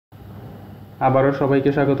আবারও সবাইকে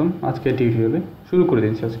স্বাগতম। আজকে টিউটোরিয়ালে শুরু করে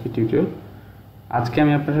দিচ্ছি। আজকে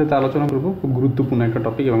আমি আপনার সাথে আলোচনা করব খুব গুরুত্বপূর্ণ একটা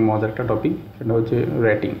টপিক এবং মজার একটা টপিক, সেটা হচ্ছে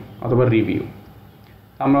রেটিং অথবা রিভিউ।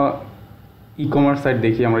 আমরা ই-কমার্স সাইট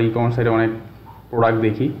দেখি, আমরা ই-কমার্স সাইটে অনেক প্রোডাক্ট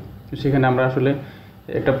দেখি, তো সেখানে আমরা আসলে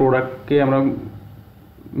একটা প্রোডাক্টকে আমরা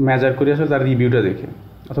মেজার করি আসলে তার রিভিউটা দেখে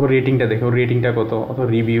অথবা রেটিংটা দেখে, ওর রেটিংটা কত অথবা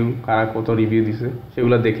রিভিউ কারা কত রিভিউ দিছে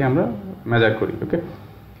সেগুলো দেখে আমরা মেজার করি। ওকে,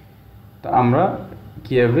 তো আমরা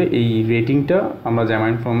কীভাবে এই রেটিংটা আমরা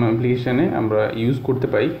Xamarin Form অ্যাপ্লিকেশানে আমরা ইউজ করতে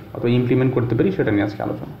পারি অথবা ইমপ্লিমেন্ট করতে পারি সেটা নিয়ে আজকে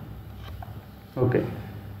আলোচনা। ওকে,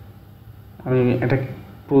 আমি একটা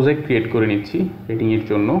প্রজেক্ট ক্রিয়েট করে নিচ্ছি রেটিংয়ের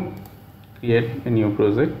জন্য। Create a new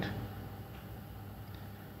project,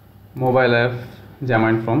 mobile app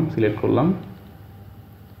Xamarin Form select করলাম।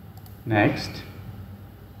 নেক্সট,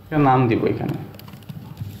 একটা নাম দিব এখানে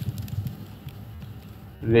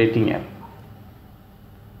রেটিং অ্যাপ।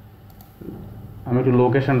 আমি একটু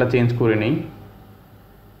লোকেশনটা চেঞ্জ করে নিই।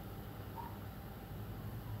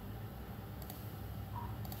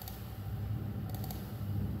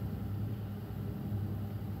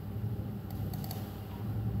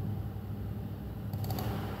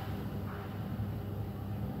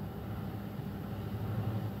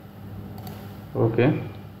 ওকে,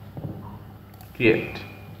 ক্রিয়েট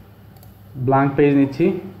ব্ল্যাঙ্ক পেজ নিচ্ছি,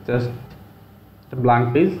 just blank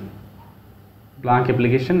page, blank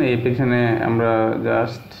application. এই অ্যাপ্লিকেশানে আমরা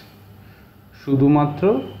জাস্ট শুধুমাত্র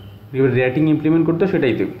রেটিং ইমপ্লিমেন্ট করতে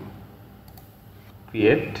সেটাই দেব।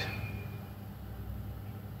 ক্রিয়েট,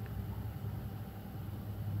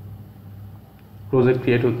 প্রজেক্ট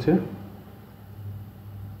ক্রিয়েট হচ্ছে।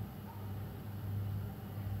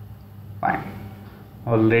 ফাইন,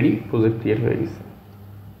 অলরেডি প্রজেক্ট ক্রিয়েট হয়ে গেছে।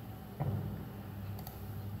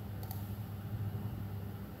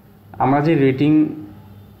 আমরা যে রেটিং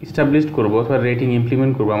এস্টাবলিশ করবো অথবা রেটিং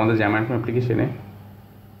ইমপ্লিমেন্ট করবো আমাদের Xamarin Form অ্যাপ্লিকেশনে,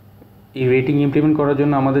 এই রেটিং ইমপ্লিমেন্ট করার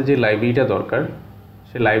জন্য আমাদের যে লাইব্রেরিটা দরকার,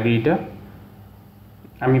 সেই লাইব্রেরিটা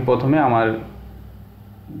আমি প্রথমে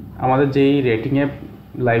আমাদের যেই রেটিং অ্যাপ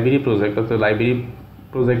লাইব্রেরি প্রজেক্ট অর্থাৎ লাইব্রেরি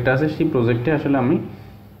প্রজেক্টটা আছে, সেই প্রজেক্টে আসলে আমি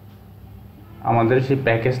আমাদের সেই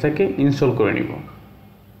প্যাকেজটাকে ইনস্টল করে নিব।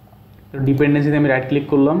 তো ডিপেন্ডেন্সিতে আমি রাইট ক্লিক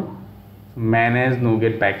করলাম, ম্যানেজ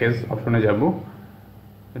নুগেট প্যাকেজ অপশনে যাব।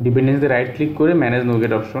 ডিপেন্ডেন্সিতে রাইট ক্লিক করে ম্যানেজ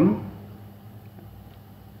নুগেট অপশন,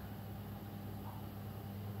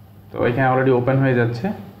 তো এখানে অলরেডি ওপেন হয়ে যাচ্ছে।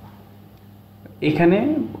 এখানে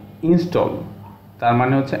ইনস্টল, তার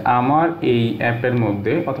মানে হচ্ছে আমার এই অ্যাপের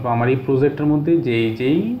মধ্যে অথবা আমার এই প্রজেক্টের মধ্যে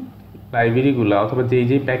যেই লাইব্রেরিগুলো অথবা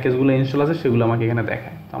যেই প্যাকেজগুলো ইনস্টল আছে সেগুলো আমাকে এখানে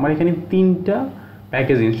দেখায়। তো আমার এখানে 3টা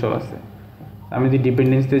প্যাকেজ ইনস্টল আছে। আমি যদি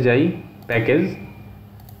ডিপেন্ডেন্সিতে যাই,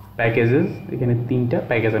 প্যাকেজেস, এখানে 3টা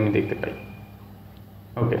প্যাকেজ আমি দেখতে পাই।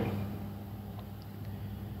 ওকে,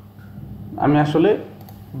 আমি আসলে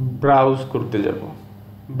ব্রাউজ করতে যাব।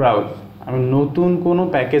 আমি নতুন কোনো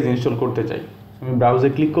প্যাকেজ ইনস্টল করতে চাই, আমি ব্রাউজে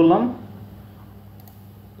ক্লিক করলাম।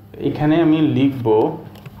 এখানে আমি লিখব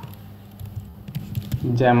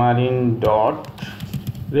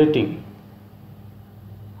xamarin.rating।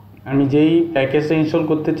 আমি যেই প্যাকেজটা ইনস্টল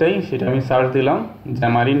করতে চাই সেটা আমি সার্চ দিলাম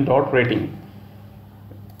xamarin.rating।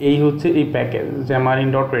 এই হচ্ছে এই প্যাকেজ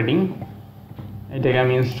xamarin.rating। এটাকে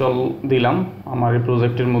আমি ইনস্টল দিলাম আমার এই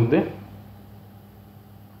প্রজেক্টের মধ্যে।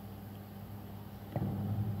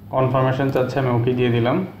 কনফার্মেশন চাচ্ছে, আমি ওকে দিয়ে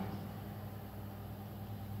দিলাম।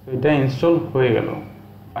 এটা ইনস্টল হয়ে গেল।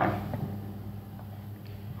 ফাইন,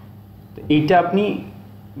 তো এইটা আপনি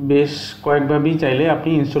বেশ কয়েকভাবেই চাইলে আপনি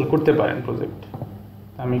ইনস্টল করতে পারেন প্রজেক্ট।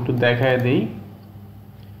 আমি একটু দেখায় দিই।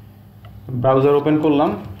 ব্রাউজার ওপেন করলাম,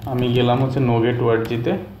 আমি গেলাম হচ্ছে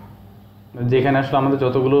nuget.org-তে, যেখানে আসলে আমাদের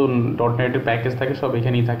যতগুলো .NET-এর প্যাকেজ থাকে সব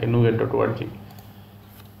এখানেই থাকে, nuget.org।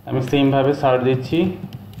 আমি সেমভাবে সার্চ দিচ্ছি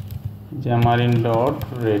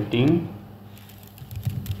xamarin.rating,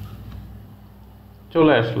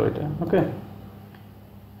 চলে আসলো এটা। ওকে,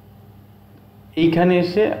 এইখানে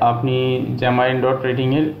এসে আপনি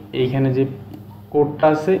xamarin.rating এর এইখানে যে কোডটা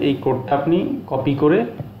আছে এই কোডটা আপনি কপি করে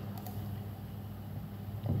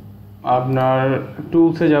আপনার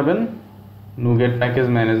টুলসে যাবেন, নুগেট প্যাকেজ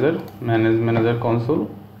ম্যানেজার কনসোল।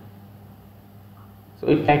 তো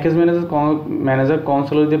এই প্যাকেজ ম্যানেজার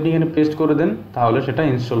কনসোল যদি আপনি এখানে পেস্ট করে দেন তাহলে সেটা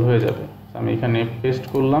ইনস্টল হয়ে যাবে। আমি এখানে পেস্ট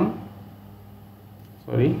করলাম,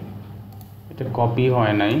 সরি এটা কপি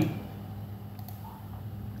হয় নাই,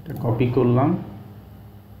 এটা কপি করলাম,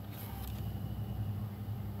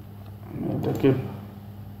 এটাকে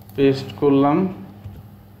পেস্ট করলাম,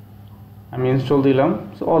 আমি ইনস্টল দিলাম।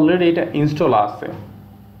 সো অলরেডি এটা ইনস্টল আছে।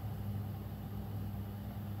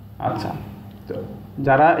 আচ্ছা, তো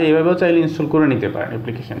যারা এইভাবেও চাইলে ইনস্টল করে নিতে পারেন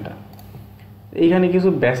অ্যাপ্লিকেশনটা। এইখানে কিছু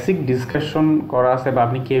বেসিক ডিসকাশন করা আছে বা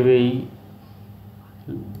আপনি কীভাবে এই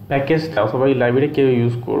প্যাকেজটা অথবা এই লাইব্রেরি কেউ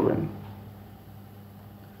ইউজ করবেন।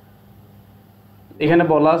 এখানে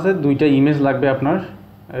বলা আছে দুইটা ইমেজ লাগবে আপনার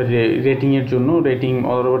রেটিংয়ের জন্য, রেটিং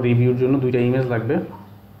অথবা রিভিউর জন্য দুইটা ইমেজ লাগবে।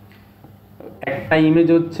 একটা ইমেজ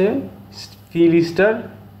হচ্ছে ফিল স্টার,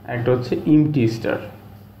 একটা হচ্ছে এমটি স্টার।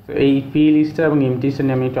 তো এই ফিল স্টার এবং এমটি স্টার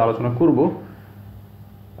নিয়ে আমি একটু আলোচনা করব।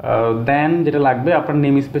 দেন যেটা লাগবে আপনার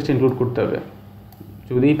নেম স্পেসটা ইনক্লুড করতে হবে।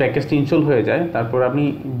 যদি প্যাকেজটা ইনস্টল হয়ে যায় তারপর আপনি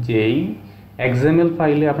যেই XML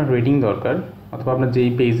ফাইলে আপনার রেটিং দরকার অথবা আপনার যেই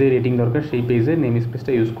পেজে রেটিং দরকার সেই পেজে নেম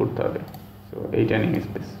স্পেসটা ইউজ করতে হবে। সো এইটা নেম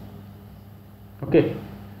স্পেস। ওকে,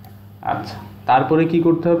 আচ্ছা, তারপরে কি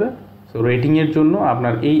করতে হবে? সো রেটিংয়ের জন্য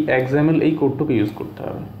আপনার এই XML এই কোডটাকে ইউজ করতে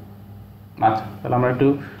হবে। আচ্ছা, তাহলে আমরা একটু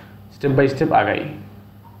স্টেপ বাই স্টেপ আগাই।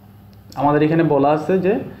 আমাদের এখানে বলা আছে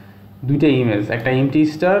যে দুইটা ইমেজ, একটা এমটি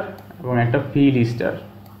স্টার এবং একটা ফিল স্টার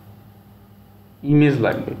ইমেজ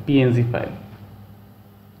লাগবে, PNG ফাইল।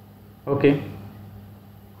 ওকে,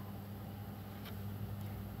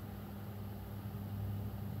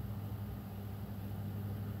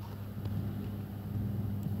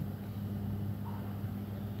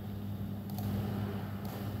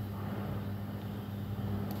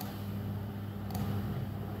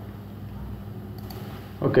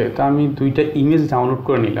 ওকে, তা আমি দুইটা ইমেজ ডাউনলোড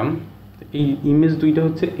করে নিলাম। এই ইমেজ দুইটা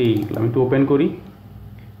হচ্ছে এইগুলো, আমি একটু ওপেন করি।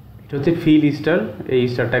 এটা হচ্ছে ফিল স্টার, এই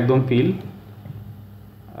স্টারটা একদম ফিল।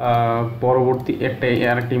 পরবর্তী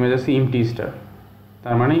আরেকটা ইমেজ আছে এমটি স্টার,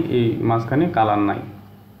 তার মানে এই মাঝখানে কালার নাই।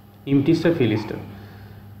 MT star, feel star.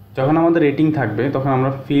 যখন আমাদের রেটিং থাকবে তখন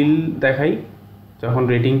আমরা ফিল দেখাই, যখন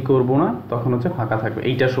রেটিং করব না তখন হচ্ছে ফাঁকা থাকবে,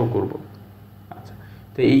 এইটা শো করব। আচ্ছা,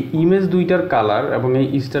 তো এই ইমেজ দুইটার কালার এবং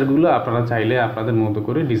এই স্টারগুলো আপনারা চাইলে আপনাদের মতো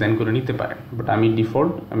করে ডিজাইন করে নিতে পারেন, বাট আমি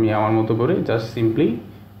ডিফল্ট আমি আমার মতো করে জাস্ট সিম্পলি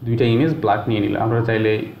দুইটা ইমেজ ব্ল্যাক নিয়ে নিলাম। আপনারা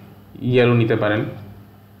চাইলে ইয়েলো নিতে পারেন,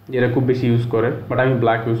 এরা খুব বেশি ইউজ করে, বাট আমি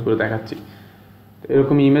ব্ল্যাক ইউজ করে দেখাচ্ছি। তো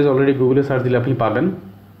এরকম ইমেজ অলরেডি গুগলে সার্চ দিলে আপনি পাবেন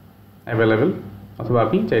অ্যাভেলেবেল, অথবা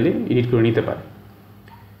আপনি চাইলে এডিট করে নিতে পারেন।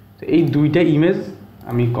 তো এই দুইটা ইমেজ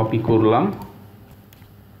আমি কপি করলাম,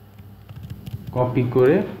 কপি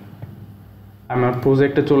করে আমার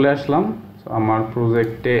প্রজেক্টে চলে আসলাম। সো আমার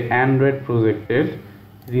প্রজেক্টে অ্যান্ড্রয়েড প্রজেক্টের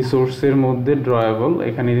রিসোর্সের মধ্যে ড্রয়েবল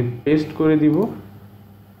এখানে পেস্ট করে দিব।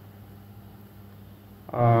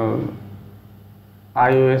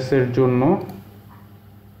 iOS এর জন্য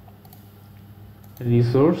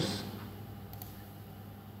রিসোর্স,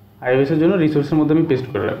 iOS এর জন্য রিসোর্সের মধ্যে আমি পেস্ট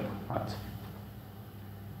করে রাখবো। আচ্ছা,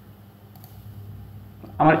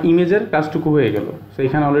 আমার ইমেজের কাজটুকু হয়ে গেল। সো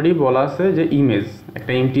এখানে অলরেডি বলা আছে যে ইমেজ,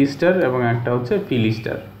 একটা এমটি স্টার এবং একটা হচ্ছে ফিল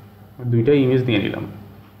স্টার, দুইটা ইমেজ নিয়ে নিলাম।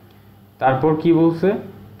 তারপর কি বলছে,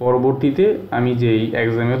 পরবর্তীতে আমি যেই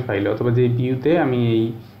XML ফাইলে অথবা যেই ভিউতে আমি এই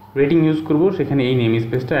রেটিং ইউজ করব সেখানে এই নেম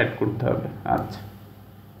স্পেসটা অ্যাড করতে হবে। আচ্ছা,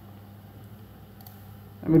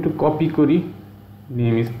 আমি একটু কপি করি,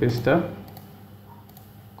 নেম স্পেসটা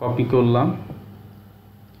কপি করলাম।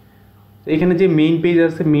 এখানে যে মেইন পেজ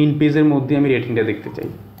আছে, মেইন পেজের মধ্যে আমি রেটিংটা দেখতে চাই।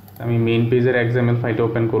 আমি মেইন পেজের XML ফাইলটা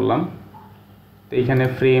ওপেন করলাম। তো এইখানে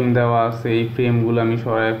ফ্রেম দেওয়া আছে, এই ফ্রেমগুলো আমি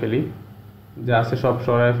সরায় ফেলি, যা আছে সব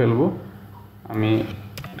সরায় ফেলবো। আমি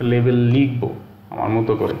একটা লেভেল লিখবো আমার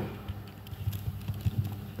মতো করে,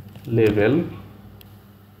 লেভেল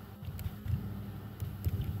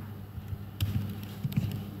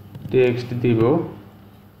টেক্সট দিব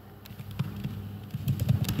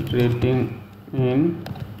rating in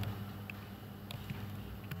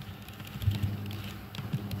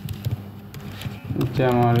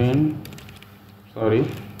Xamarin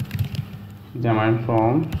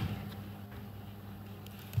Forms,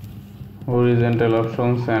 horizontal option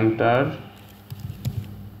center,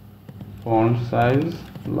 font size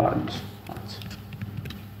large। আচ্ছা,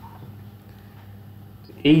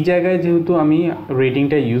 এই জায়গায় যেহেতু আমি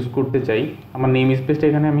রেটিংটা ইউজ করতে চাই, আমার নেম স্পেসটা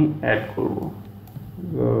এখানে আমি অ্যাড করব,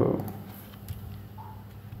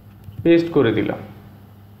 পেস্ট করে দিলাম।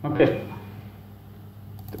 ওকে,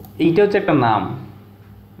 এইটা হচ্ছে একটা নাম।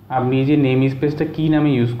 আপনি যে নেম স্পেসটা কী নামে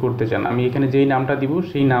ইউজ করতে চান, আমি এখানে যেই নামটা দিব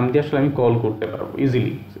সেই নাম দিয়ে আসলে আমি কল করতে পারবো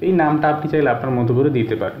ইজিলি। এই নামটা আপনি চাইলে আপনার মতো করে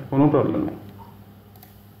দিতে পারেন, কোনো প্রবলেম নেই।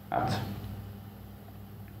 আচ্ছা,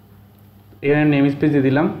 এখানে নেম স্পেস দিয়ে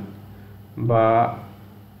দিলাম। বা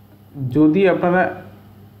যদি আপনারা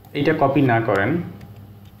এইটা কপি না করেন,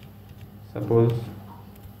 সাপোজ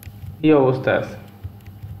এই অবস্থা আছে,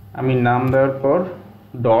 আমি নাম দেওয়ার পর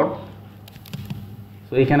ডট,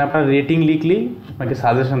 তো এখানে আপনার রেটিং লিখলেই আপনাকে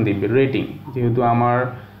সাজেশন দিবে রেটিং, যেহেতু আমার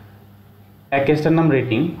প্যাকেজটার নাম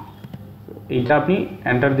রেটিং, এইটা আপনি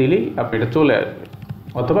এন্টার দিলেই আপনি এটা চলে আসবে,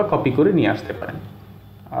 অথবা কপি করে নিয়ে আসতে পারেন।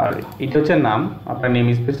 আর এটা হচ্ছে নাম, আপনার নেম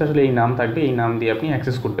স্পেসটা আসলে এই নাম থাকবে, এই নাম দিয়ে আপনি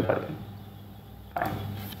অ্যাক্সেস করতে পারবেন।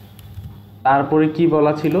 তারপরে কি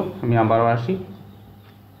বলা ছিল, আমি আবারও আসি,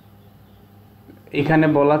 এখানে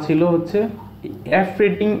বলা ছিল হচ্ছে অ্যাপ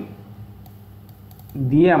রেটিং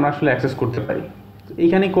দিয়ে আমরা আসলে অ্যাক্সেস করতে পারি।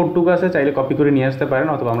 এইখানে কোডটুকু আছে, চাইলে কপি করে নিয়ে আসতে পারেন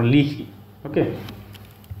অথবা আমরা লিখি। ওকে,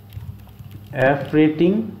 অ্যাপ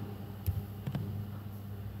রেটিং।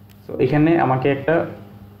 তো এখানে আমাকে একটা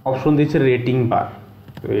অপশন দিচ্ছে রেটিং বার।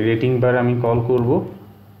 তো এই রেটিং বার আমি কল করব।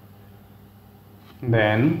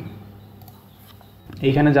 দেন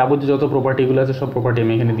এখানে যাবতীয় যত প্রপার্টিগুলো আছে সব প্রপার্টি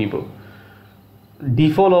আমি এখানে দিব।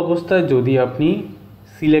 ডিফল্ট অবস্থায় যদি আপনি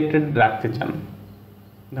সিলেক্টেড রাখতে চান,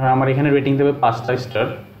 ধর আমার এখানে রেটিং দেবে 5টা স্টার,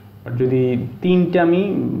 বাট যদি 3টে আমি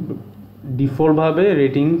ডিফল্টভাবে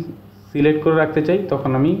রেটিং সিলেক্ট করে রাখতে চাই,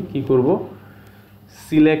 তখন আমি কি করব,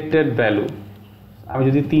 সিলেক্টেড ভ্যালু। আমি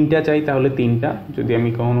যদি 3টা চাই তাহলে 3টা, যদি আমি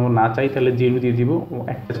কখনো না চাই তাহলে 0 দিয়ে দিব,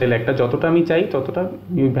 একটা চাইলে একটা, যতটা আমি চাই ততটা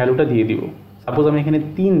ভ্যালুটা দিয়ে দিব। সাপোজ আমি এখানে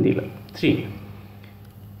 3 দিলাম, 3,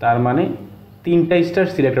 তার মানে 3টা স্টার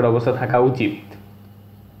সিলেক্টেড অবস্থা থাকা উচিত।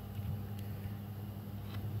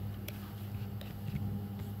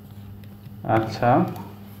 আচ্ছা,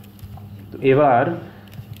 তো এবার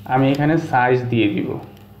আমি এখানে সাইজ দিয়ে দিব,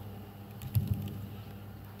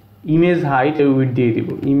 ইমেজ হাইট এবং উইডথ দিয়ে দিব।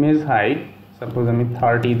 ইমেজ হাইট সাপোজ আমি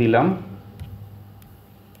 30 দিলাম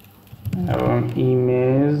এবং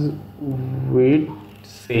ইমেজ উইডথ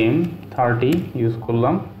সেম 30 ইউজ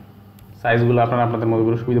করলাম। সাইজগুলো আপনারা আপনাদের মতো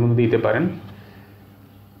করে সুবিধা মতো দিতে পারেন।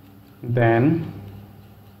 দেন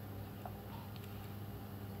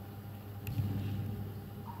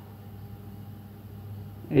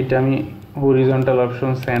এটা আমি হরিজন্টাল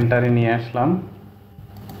অপশন সেন্টারে নিয়ে আসলাম।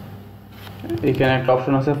 এখানে একটা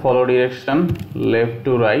অপশন আছে follow direction left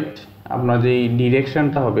to right. আপনার যে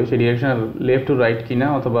ডিরেকশনটা হবে সেই ডিরেকশন লেফট টু রাইট কিনা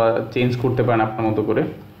অথবা চেঞ্জ করতে পারেন আপনার মতো করে।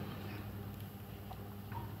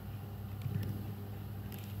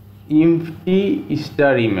 এমটি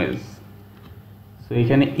স্টার ইমেজ, তো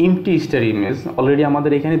এখানে এমটি স্টার ইমেজ অলরেডি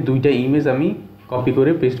আমাদের এখানে 2টা ইমেজ আমি কপি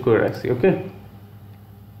করে পেস্ট করে রাখছি। ওকে,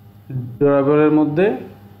 ড্রয়ারের মধ্যে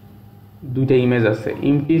 2টা ইমেজ আছে,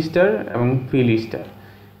 এমটি স্টার এবং ফিল স্টার।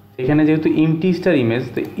 এখানে যেহেতু এমটি স্টার ইমেজ,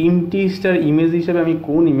 তো এমটি স্টার ইমেজ হিসেবে আমি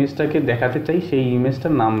কোন ইমেজটাকে দেখাতে চাই সেই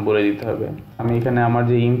ইমেজটার নাম বলে দিতে হবে। আমি এখানে আমার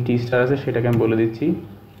যে এমটি স্টার আছে সেটাকে আমি বলে দিচ্ছি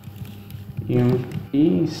এমটি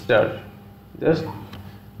স্টার, জাস্ট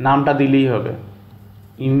নামটা দিলেই হবে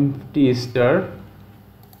এমটি স্টার।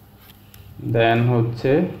 দেন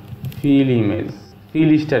হচ্ছে feel image, feel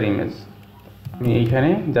star image, আমি এইখানে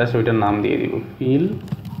জাস্ট ওইটার নাম দিয়ে দিব ফিল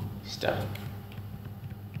স্টার।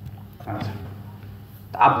 আচ্ছা,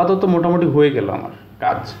 আপাতত মোটামুটি হয়ে গেল আমার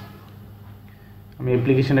কাজ। আমি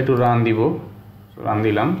অ্যাপ্লিকেশন একটু রান দিব, রান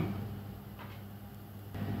দিলাম।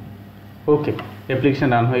 ওকে, অ্যাপ্লিকেশন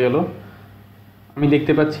রান হয়ে গেল। আমি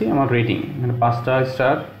দেখতে পাচ্ছি আমার রেটিং মানে 5টা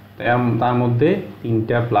স্টার, তার মধ্যে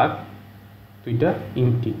 3টা ব্ল্যাক, 2টা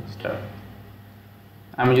এমটি স্টার।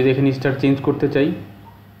 আমি যদি এখানে স্টার চেঞ্জ করতে চাই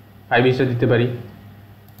 5 স্টার দিতে পারি,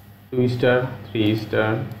 2 স্টার, 3 স্টার,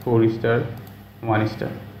 4 স্টার, 1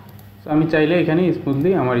 স্টার। তো আমি চাইলে এখানে স্মুথলি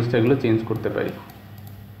আমার স্টারগুলো চেঞ্জ করতে পারি।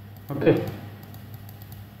 ওকে,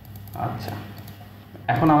 আচ্ছা,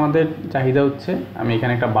 এখন আমাদের চাহিদা হচ্ছে আমি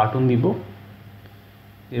এখানে একটা বাটন দিব।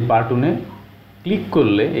 এই বাটনে ক্লিক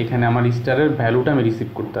করলে এখানে আমার স্টারের ভ্যালুটা আমি রিসিভ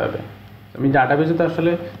করতে হবে। আমি ডাটাবেসে তো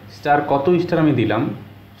আসলে স্টার কত স্টার আমি দিলাম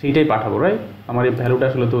সেইটাই পাঠাবো, রাইট? আমার এই ভ্যালুটা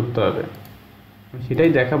আসলে ধরতে হবে, সেটাই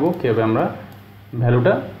দেখাবো কীভাবে আমরা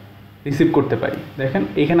ভ্যালুটা রিসিভ করতে পারি। দেখেন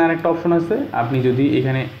এখানে আরেকটা অপশন আছে, আপনি যদি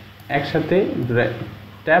এখানে একসাথে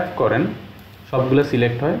ট্যাপ করেন সবগুলো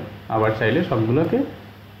সিলেক্ট হয়, আবার চাইলে সবগুলোকে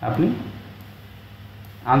আপনি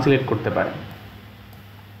আনসিলেক্ট করতে পারেন।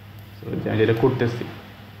 সো আমি যেটা করতেছি,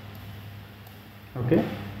 ওকে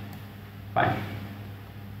ফাইন।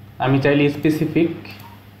 আমি চাইলে স্পেসিফিক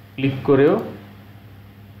ক্লিক করেও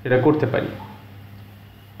এটা করতে পারি।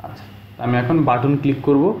 আচ্ছা, আমি এখন বাটন ক্লিক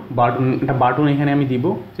করব। একটা বাটন এখানে আমি দিব,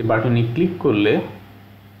 যে বাটনে ক্লিক করলে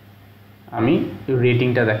আমি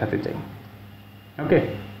রেটিংটা দেখাতে চাই। ওকে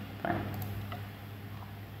ফাইন,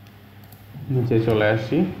 নিচে চলে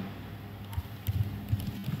আসি,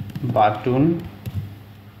 বাটন,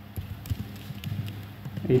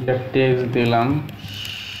 এটা টেক্সট দিলাম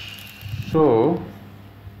show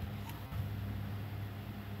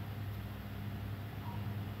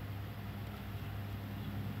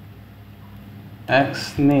x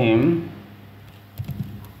name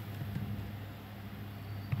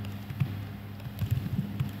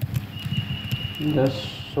just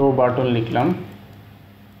show button লিখলাম,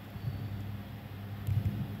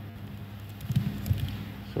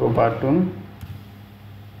 শো বাটন,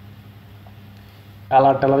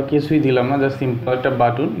 কালার টালার কিছুই দিলাম না, জাস্ট সিম্পল একটা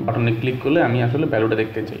বাটন। বাটনে ক্লিক করলে আমি আসলে ভ্যালুটা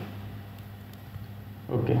দেখতে চাই।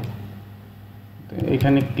 ওকে, তো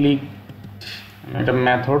এখানে ক্লিক একটা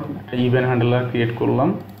মেথড, একটা ইভেন্ট হ্যান্ডলার ক্রিয়েট করলাম,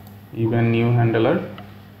 ইভেন্ট নিউ হ্যান্ডলার।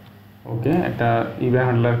 ওকে, একটা ইভেন্ট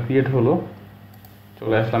হ্যান্ডলার ক্রিয়েট হলো,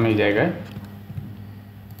 চলে আসলাম এই জায়গায়।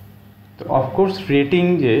 তো অফকোর্স রেটিং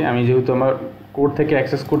যে আমি যেহেতু আমার কোড থেকে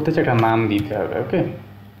অ্যাক্সেস করতে চাই, একটা নাম দিতে হবে। ওকে,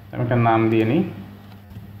 আমি একটা নাম দিয়ে নিই,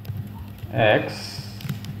 x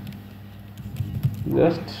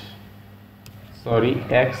just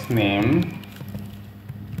x name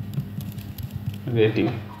rating,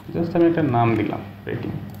 just আমি একটা নাম দিলাম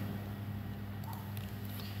রেটিং।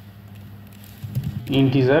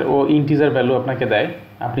 ইন্টিজার, ও ইন্টিজার ভ্যালু আপনাকে দেয়,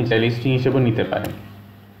 আপনি চাইলে স্ট্রিং হিসেবেও নিতে পারেন।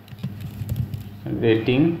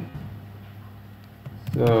 Rating,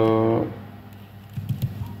 so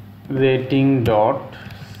rating dot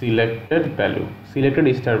selected value, selected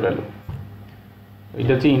star value,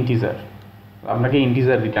 এটা হচ্ছে ইন্টিজার, আপনাকে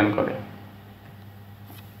ইন্টিজার রিটার্ন করে।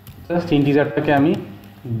 জাস্ট ইন্টিজারটাকে আমি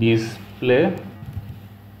ডিসপ্লে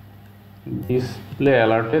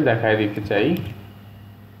অ্যালার্টে দেখায় দিতে চাই।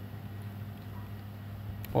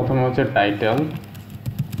 প্রথমে হচ্ছে টাইটেল,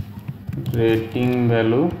 রেটিং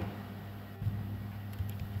ভ্যালু,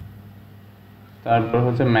 তারপর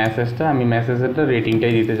হচ্ছে মেসেজটা, আমি মেসেজেরটা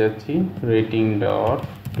রেটিংটাই দিতে যাচ্ছি, রেটিং ডট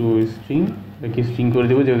টু স্ট্রিং, দেখি স্ট্রিং করে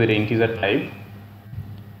দেবো যেহেতু ইন্টিজার টাইপ,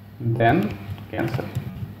 দেন ক্যান্সেল।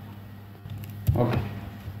 ওকে,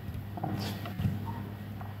 আচ্ছা,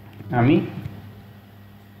 আমি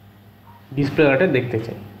ডিসপ্লে অ্যালার্টে দেখতে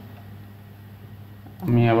চাই,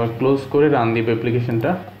 আমি আবার ক্লোজ করে রান দিব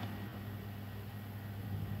অ্যাপ্লিকেশনটা।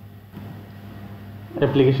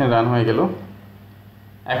 অ্যাপ্লিকেশন রান হয়ে গেল।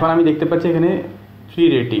 এখন আমি দেখতে পাচ্ছি এখানে 3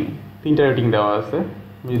 রেটিং, 3টা রেটিং দেওয়া আছে।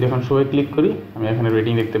 আমি যদি এখন শোয়ে ক্লিক করি, আমি এখানে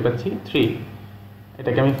রেটিং দেখতে পাচ্ছি 3,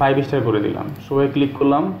 এটাকে আমি 5 স্টার করে দিলাম। শোয়ে ক্লিক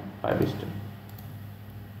করলাম, 5 স্টার,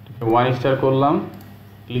 1 স্টার করলাম,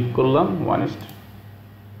 ক্লিক করলাম, 1 স্টার।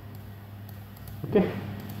 ওকে,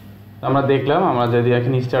 আমরা দেখলাম আমরা যদি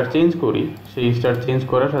এখন স্টার চেঞ্জ করি, সেই স্টার চেঞ্জ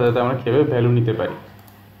করার সাথে সাথে আমরা কীভাবে ভ্যালু নিতে পারি।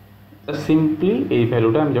 সিম্পলি এই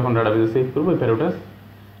ভ্যালুটা আমি যখন ডাটাবেসে সেভ করবো, এই ভ্যালুটা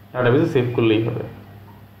ডাটাবেসে সেভ করলেই হবে।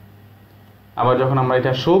 আবার যখন আমরা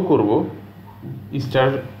এটা শো করব স্টার,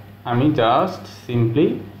 আমি জাস্ট সিম্পলি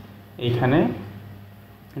এইখানে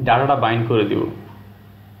ডাটাটা বাইন্ড করে দেব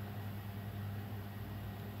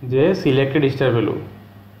যে সিলেক্টেড স্টার ভ্যালু,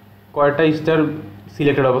 কয়টা স্টার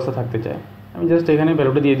সিলেক্টেড অবস্থা থাকতে চায়। আমি জাস্ট এখানে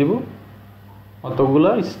ভ্যালুটা দিয়ে দিব, অতগুলো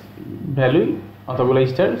ভ্যালুই অতগুলো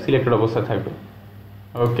স্টার সিলেক্টেড অবস্থায় থাকবে।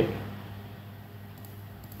 ওকে,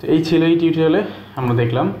 তো এই ছিল এই টিউটোরিয়ালে আমরা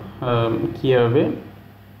দেখলাম কীভাবে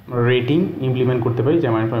রেটিং ইমপ্লিমেন্ট করতে পারি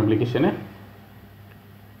Xamarin Forms অ্যাপ্লিকেশনে।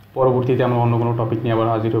 পরবর্তীতে আমরা অন্য কোনো টপিক নিয়ে আবার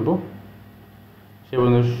হাজির হব। সে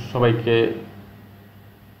পর্যন্ত সবাইকে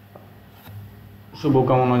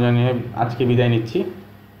শুভকামনা জানিয়ে আজকে বিদায় নিচ্ছি।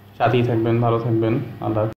 সাথেই থাকবেন, ভালো থাকবেন,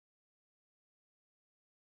 আল্লাহ।